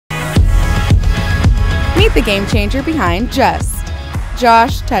Meet the game changer behind Just,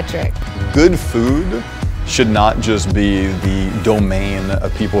 Josh Tetrick. Good food should not just be the domain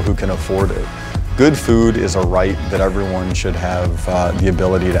of people who can afford it. Good food is a right that everyone should have the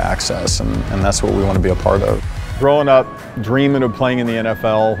ability to access, and that's what we want to be a part of. Growing up, dreaming of playing in the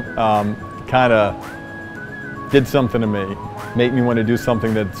NFL kind of did something to me, made me want to do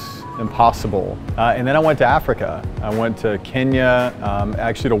something that's impossible. And then I went to Africa. I went to Kenya,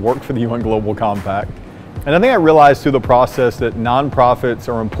 actually to work for the UN Global Compact. And I think I realized through the process that nonprofits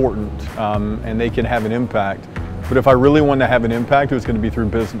are important and they can have an impact. But if I really wanted to have an impact, it was going to be through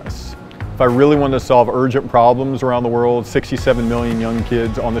business. If I really wanted to solve urgent problems around the world, 67 million young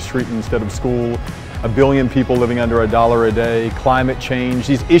kids on the street instead of school, 1 billion people living under $1 a day, climate change,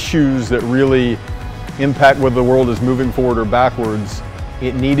 these issues that really impact whether the world is moving forward or backwards,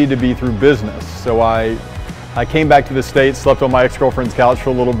 it needed to be through business. So I came back to the States, slept on my ex-girlfriend's couch for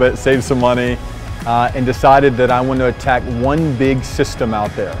a little bit, saved some money, and decided that I wanted to attack one big system out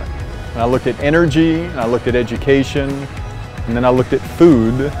there. And I looked at energy, and I looked at education, and then I looked at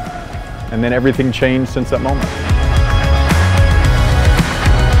food, and then everything changed since that moment.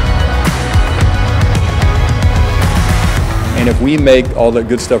 And if we make all that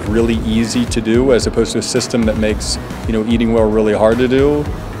good stuff really easy to do, as opposed to a system that makes eating well really hard to do,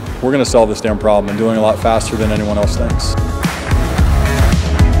 we're going to solve this damn problem and doing it a lot faster than anyone else thinks.